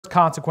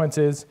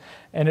consequences,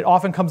 and it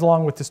often comes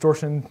along with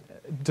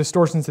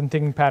distortions in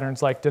thinking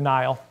patterns like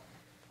denial.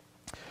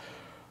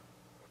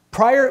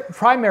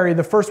 Primary,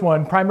 the first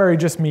one, primary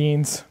just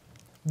means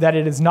that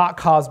it is not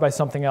caused by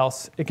something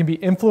else. It can be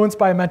influenced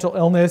by a mental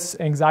illness,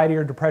 anxiety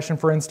or depression,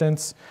 for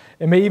instance.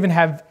 It may even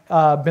have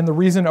been the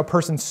reason a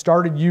person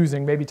started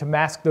using, maybe to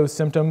mask those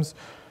symptoms.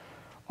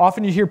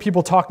 Often you hear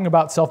people talking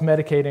about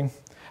self-medicating.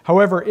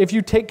 However, if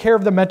you take care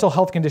of the mental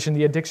health condition,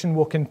 the addiction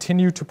will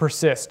continue to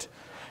persist.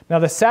 Now,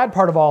 the sad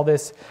part of all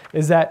this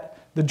is that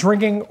the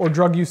drinking or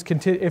drug use,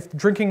 if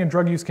drinking and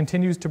drug use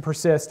continues to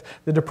persist,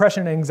 the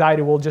depression and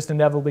anxiety will just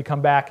inevitably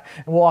come back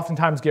and will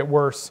oftentimes get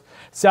worse.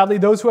 Sadly,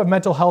 those who have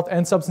mental health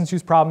and substance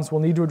use problems will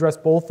need to address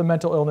both the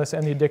mental illness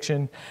and the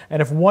addiction,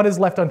 and if one is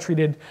left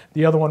untreated,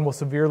 the other one will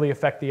severely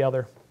affect the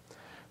other.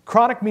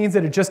 Chronic means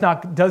that it just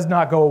does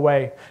not go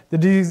away. The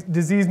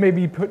disease may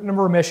be put in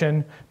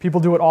remission,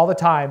 people do it all the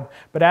time,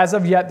 but as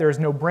of yet, there is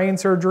no brain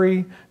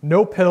surgery,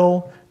 no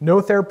pill,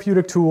 no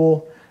therapeutic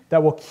tool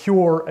that will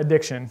cure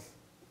addiction.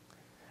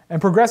 And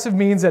progressive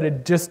means that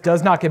it just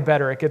does not get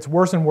better. It gets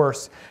worse and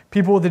worse.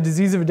 People with the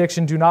disease of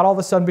addiction do not all of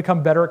a sudden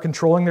become better at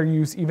controlling their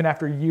use even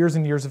after years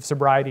and years of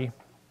sobriety.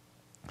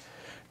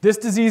 This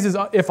disease,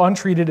 if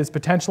untreated, is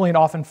potentially and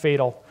often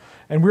fatal.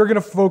 And we're going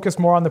to focus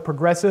more on the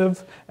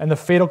progressive and the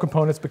fatal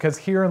components because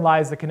herein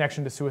lies the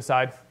connection to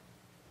suicide.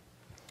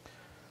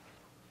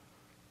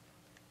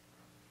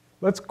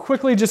 Let's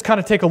quickly just kind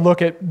of take a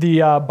look at the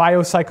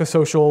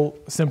biopsychosocial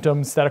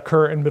symptoms that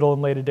occur in middle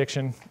and late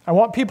addiction. I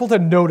want people to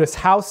notice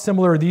how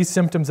similar these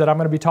symptoms that I'm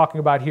going to be talking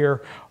about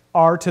here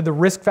are to the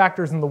risk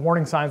factors and the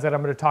warning signs that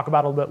I'm going to talk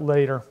about a little bit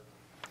later.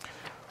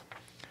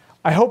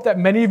 I hope that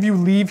many of you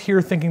leave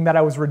here thinking that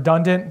I was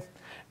redundant.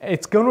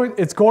 It's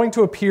going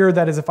to appear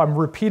that as if I'm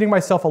repeating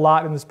myself a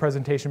lot in this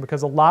presentation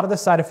because a lot of the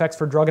side effects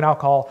for drug and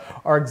alcohol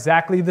are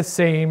exactly the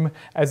same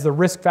as the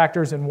risk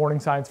factors and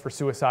warning signs for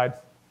suicide.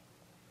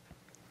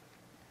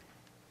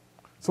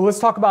 So let's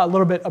talk about a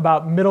little bit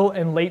about middle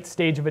and late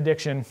stage of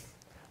addiction.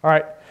 All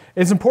right,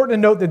 it's important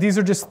to note that these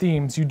are just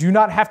themes. You do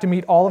not have to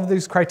meet all of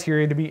these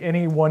criteria to be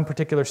any one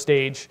particular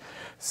stage.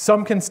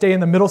 Some can stay in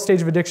the middle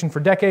stage of addiction for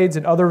decades,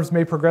 and others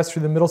may progress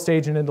through the middle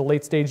stage and into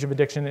late stage of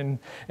addiction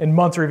in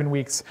months or even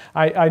weeks.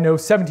 I know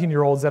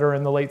 17-year-olds that are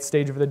in the late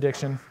stage of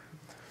addiction.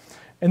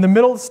 In the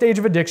middle stage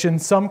of addiction,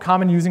 some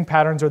common using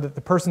patterns are that the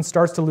person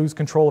starts to lose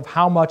control of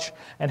how much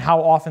and how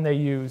often they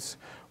use.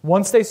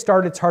 Once they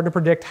start, it's hard to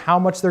predict how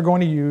much they're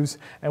going to use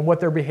and what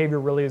their behavior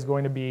really is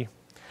going to be.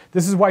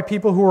 This is why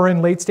people who are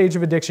in late stage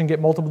of addiction get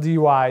multiple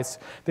DUIs.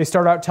 They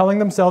start out telling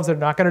themselves they're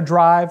not going to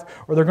drive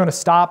or they're going to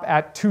stop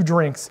at 2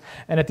 drinks.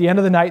 And at the end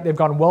of the night, they've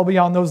gone well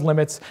beyond those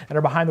limits and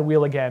are behind the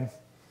wheel again.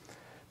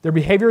 Their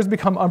behavior has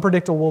become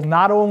unpredictable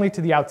not only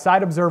to the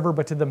outside observer,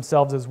 but to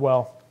themselves as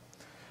well.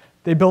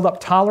 They build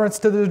up tolerance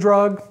to the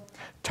drug.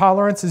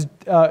 Tolerance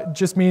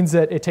just means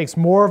that it takes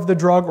more of the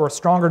drug or a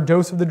stronger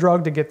dose of the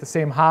drug to get the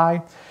same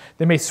high.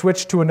 They may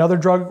switch to another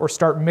drug or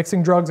start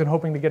mixing drugs and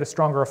hoping to get a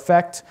stronger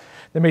effect.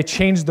 They may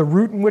change the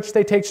route in which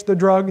they take the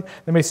drug.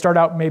 They may start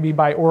out maybe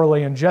by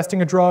orally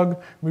ingesting a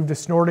drug, move to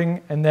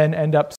snorting, and then end up